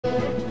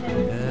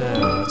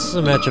is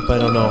a matchup I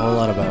don't know a whole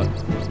lot about.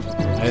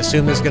 I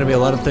assume there's going to be a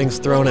lot of things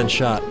thrown and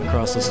shot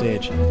across the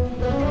stage.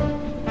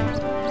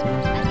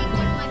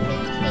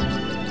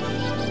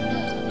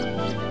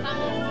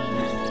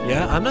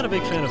 Yeah, I'm not a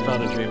big fan of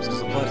Fountain of Dreams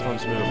because the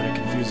platforms move and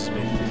it confuses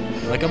me.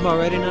 Like, I'm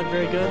already not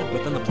very good,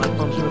 but then the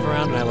platforms move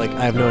around and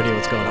I have no idea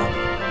what's going on.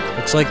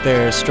 Looks like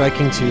they're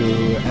striking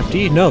to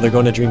FD. No, they're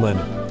going to Dreamland.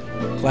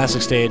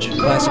 Classic stage,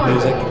 classic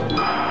music.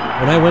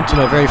 When I went to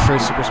my very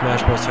first Super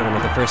Smash Bros.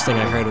 Tournament, the first thing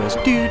I heard was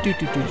do do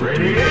do do do do do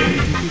do do.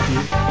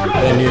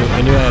 I knew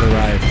I had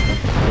arrived.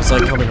 It was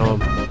like coming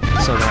home.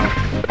 Somehow.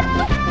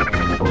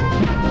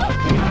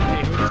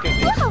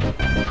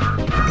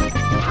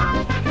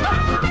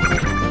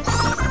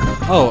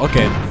 Oh,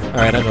 okay.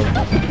 Alright, I know.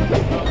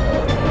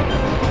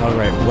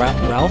 Alright,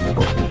 Ralf?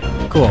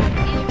 Cool.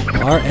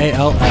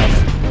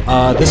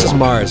 R-A-L-F. This is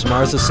Mars.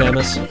 Mars is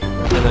Samus.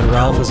 And then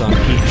Ralf is on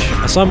Peach.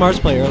 I saw Mars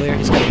play earlier.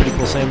 He's got a pretty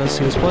cool Samus.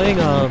 He was playing,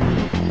 Huh?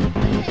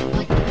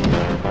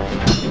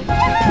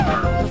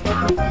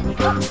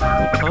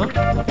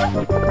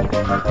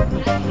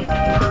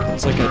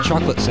 It's like a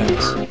chocolate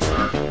Samus.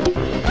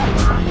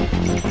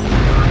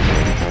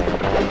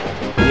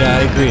 Yeah,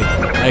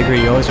 I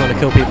agree. You always want to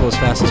kill people as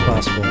fast as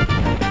possible.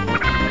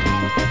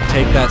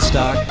 Take that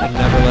stock and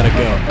never let it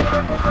go.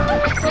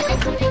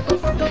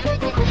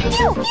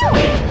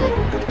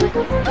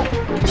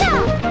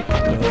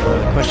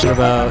 Question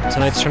about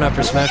tonight's turnout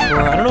for Smash 4.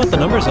 I don't know what the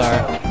numbers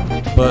are,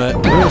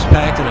 but the room is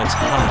packed and it's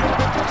hot.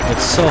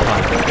 It's so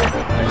hot.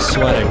 I'm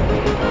sweating.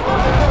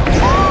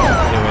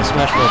 Anyway,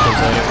 Smash 4 comes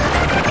later.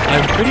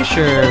 I'm pretty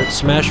sure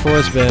Smash 4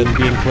 has been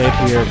being played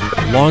here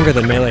longer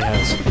than Melee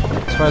has.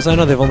 As far as I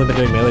know, they've only been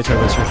doing Melee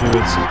tournaments for a few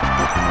weeks.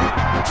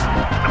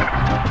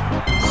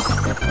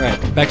 Alright,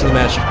 back to the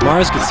match.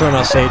 Mars gets thrown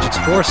off stage. It's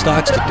 4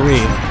 stocks to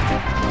 3.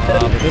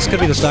 But this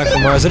could be the stock for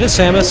Mars. It is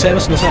Samus.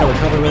 Samus knows how to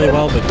recover really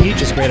well, but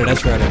Peach is great at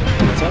edge guarding.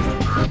 What's up?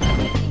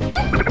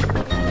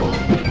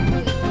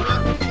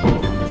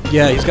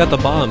 Yeah, he's got the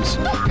bombs.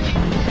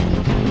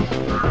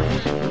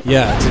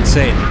 Yeah, it's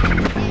insane.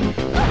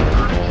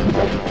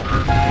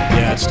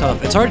 Yeah, it's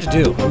tough. It's hard to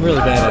do. I'm really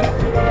bad at it.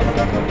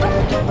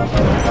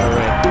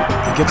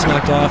 Alright. He gets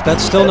knocked off.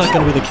 That's still not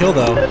going to be the kill,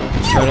 though.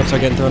 Turnips are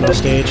getting thrown off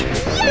stage.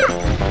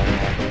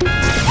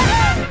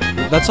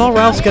 That's all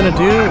Ralph's gonna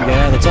do?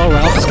 Yeah, that's all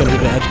Ralph is gonna do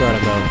to edgeguard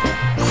him, though.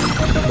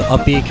 The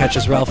up B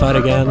catches Ralph out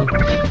again.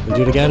 We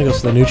do it again, goes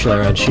to the neutral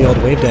air on shield,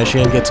 wave dash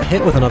in, gets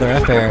hit with another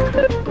F air.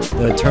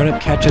 The turnip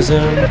catches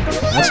him.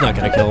 That's not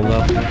gonna kill him,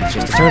 though. It's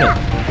just a turnip.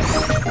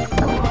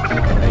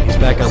 Alright, he's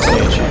back on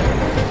stage.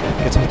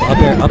 Gets him with the up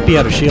air, up B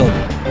out of shield.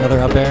 Another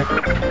up air.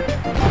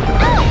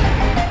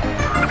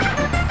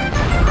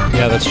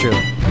 Yeah, that's true.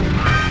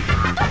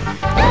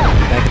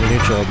 Back in the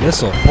neutral.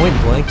 Missile, point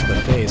blank to the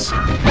face.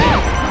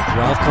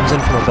 Ralph comes in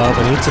from above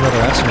and eats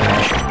another F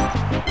smash.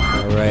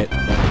 Alright.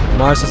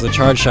 Mars has the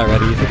charge shot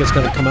ready. You think it's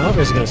going to come out or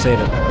is he going to save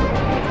it?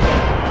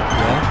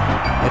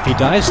 Yeah? If he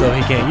dies though,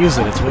 he can't use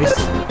it. It's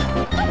wasted.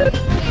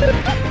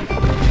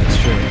 That's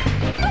true.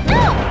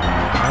 Oh,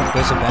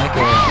 there's a back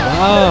air.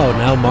 Wow!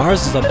 Now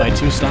Mars is up by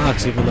 2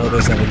 stocks even though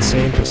there's that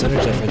insane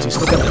percentage difference. He's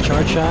still got the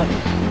charge shot.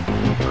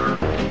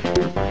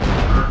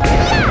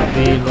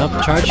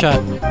 The charge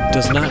shot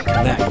does not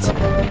connect.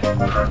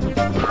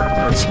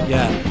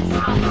 Yeah.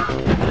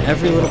 And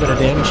every little bit of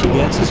damage he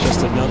gets is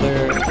just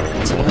another...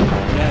 It's another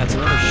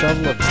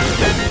shovel of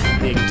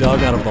dirt being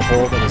dug out of the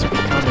hole that is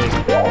becoming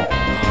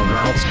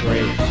Ralph's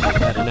grave.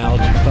 That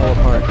analogy fell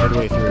apart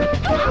midway through.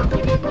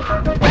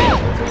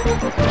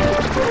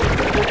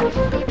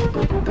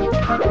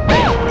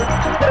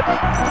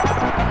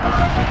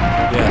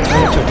 Yeah,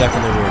 turnips are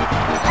definitely weird.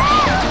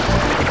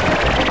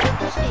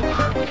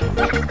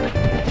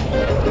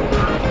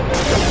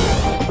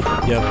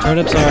 Yep,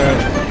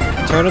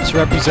 turnips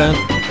represent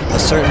a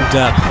certain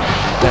depth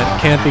that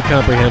can't be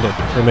comprehended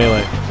for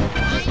Melee.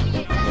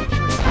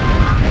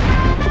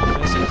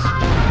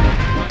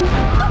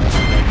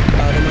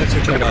 The mics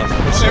are turned off.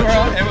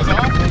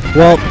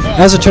 Well,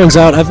 as it turns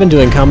out, I've been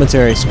doing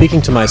commentary,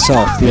 speaking to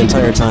myself the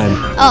entire time.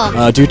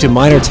 Due to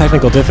minor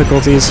technical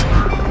difficulties.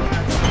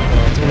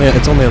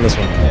 It's only on this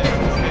one.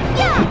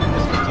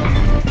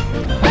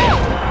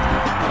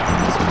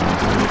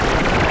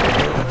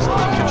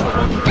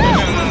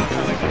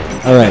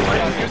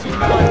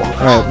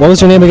 Alright, what was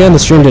your name again? The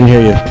stream didn't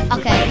hear you.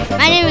 Okay,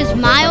 my name is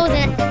Miles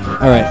and...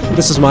 Alright,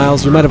 this is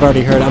Miles. You might have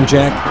already heard. I'm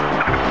Jack.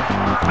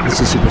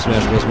 This is Super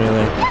Smash Bros.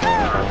 Melee.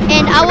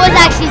 And I was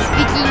actually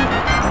speaking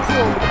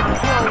for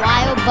a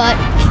while, but...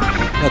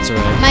 That's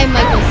alright. My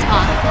mic was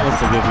off. I'll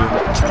forgive you.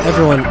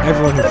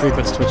 Everyone who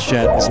frequents Twitch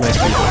chat is nice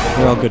people.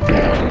 They're all good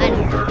people. I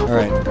know.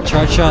 Alright,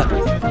 charge shot.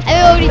 I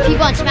have already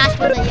people on Smash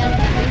Bros. that yell at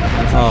me.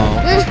 Oh.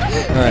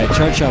 Alright,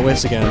 charge shot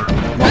whiffs again.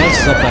 Mars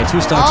is up by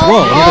 2 stocks.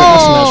 Whoa, another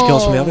F smash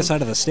kills from the other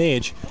side of the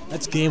stage.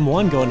 That's game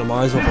 1 going to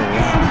Mars over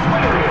Ralph.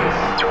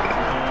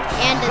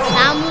 And the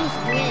Samus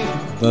win.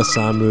 The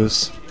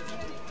Samus.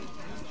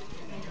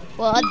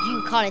 Well, other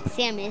people call it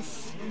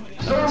Samus.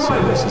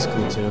 Samus is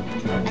cool too.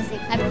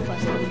 I prefer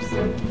Samus.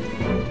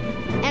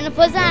 And the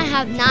person I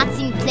have not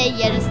seen play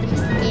yet is the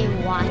Mr.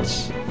 Game Watch.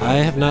 tournament. I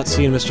have not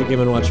seen Mr.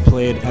 Game & Watch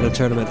played at a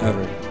tournament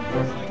ever.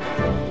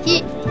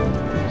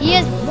 He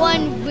has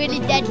one really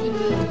deadly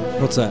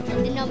move. What's that?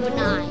 The number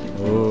 9.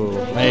 Oh,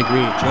 I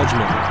agree.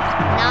 Judgment.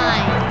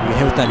 9. You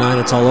hit with that 9,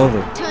 it's all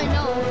over. I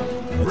know.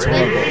 It's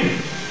horrible.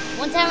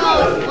 One time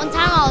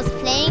I was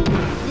playing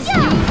this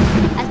dude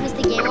as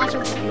Mr. Game Watch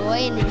with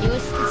Floyd in the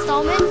newest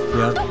installment.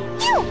 Yeah.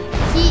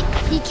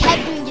 He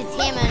kept doing his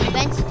hammer on the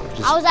bench.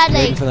 I was at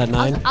waiting for that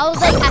 9? I was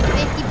like at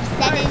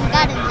 50% and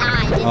got a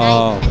 9.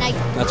 And I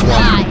that's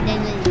died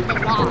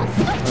and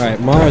lost. Alright,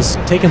 Mara's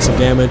taking some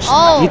damage,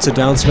 eats a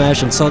down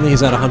smash, and suddenly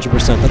he's at 100%.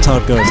 That's how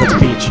it goes. That's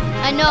Peach.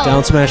 I know.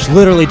 Down smash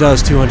literally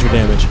does 200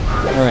 damage.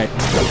 Alright,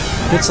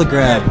 hits the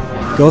grab,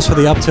 goes for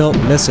the up tilt,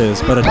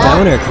 misses, but a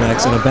down air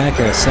connects and a back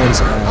air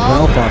sends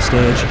Ralf off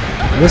stage.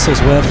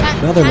 Missiles whiff,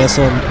 another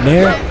missile,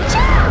 nair.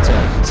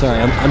 Sorry,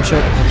 I'm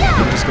sure.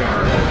 I'm just going.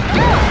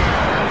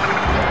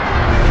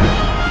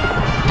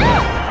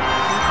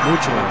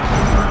 Neutral.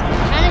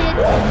 Trying to hit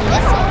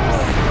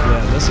missiles.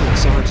 Yeah, missile is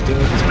so hard to deal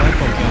with these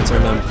platform cancer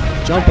and I'm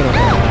jumping up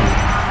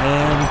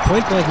and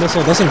point blank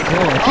missile doesn't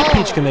kill. I think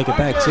Peach can make it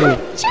back too.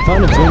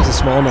 Fountain of Dreams is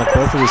small enough,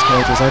 both of these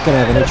characters aren't going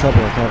to have any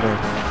trouble recovering.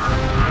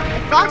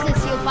 Fox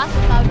is healed. Fox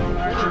is probably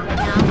winning right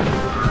now.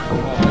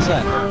 What's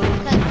that?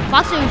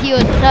 Fox is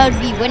healed. Probably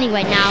be winning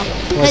right now.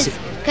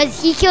 Because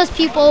he kills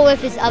people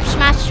with his up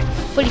smash,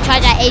 but he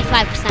tries at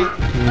 85%.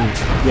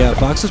 Yeah,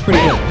 Fox is pretty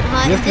good.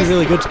 You have to be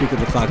really good to be good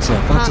with Fox.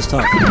 Fox is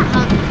tough.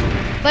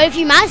 But if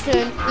you master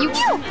him, you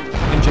will.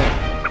 MJ.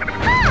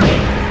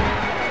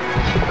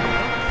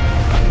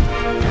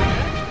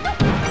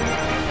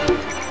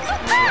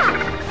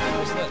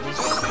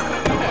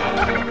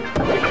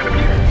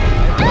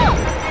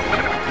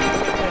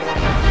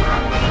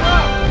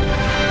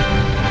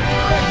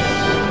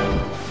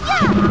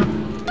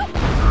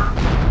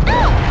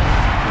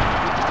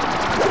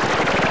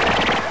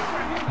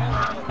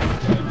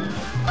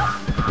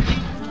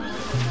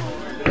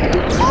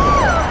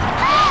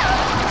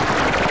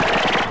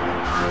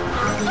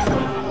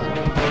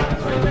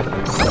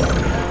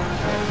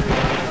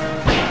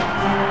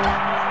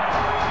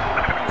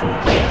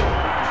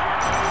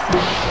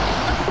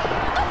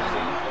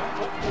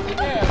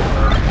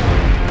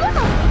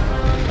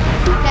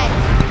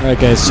 Alright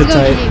guys, sit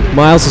tight.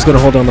 Miles is going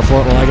to hold down the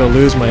fort while I go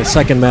lose my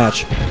second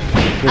match.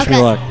 Wish me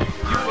luck.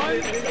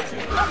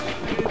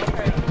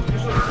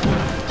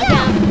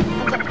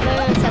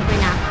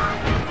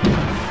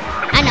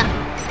 I know.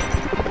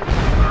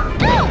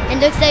 And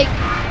looks like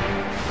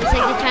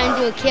they're trying to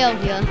do a kill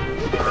here.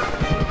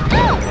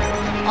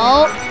 Oh,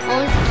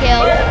 almost a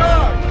kill.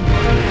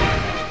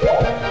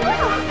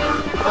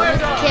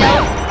 Almost a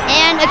kill.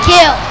 And a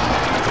kill.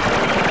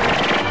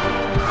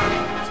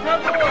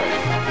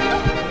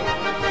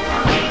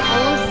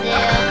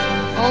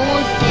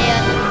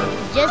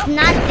 Just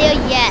not there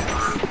yet.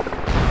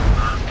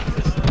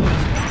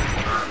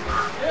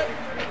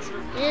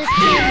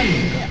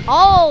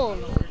 Oh,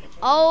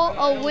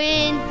 a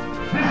win.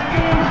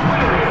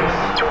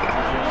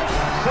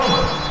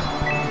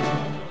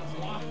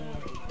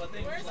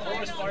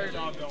 Where's Fire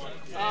Dog going?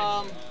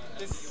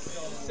 This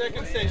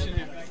second station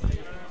here.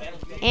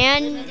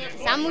 And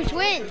Samus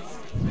wins.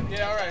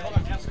 Yeah, all right, hold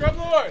on. Scrub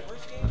Lord.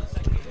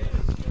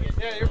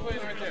 Yeah, you're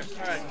playing right there.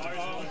 All right.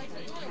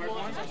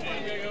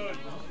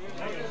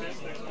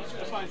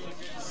 That's fine.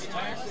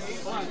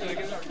 Hold on, so I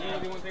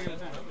get one thing at a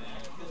time.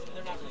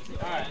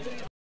 All right.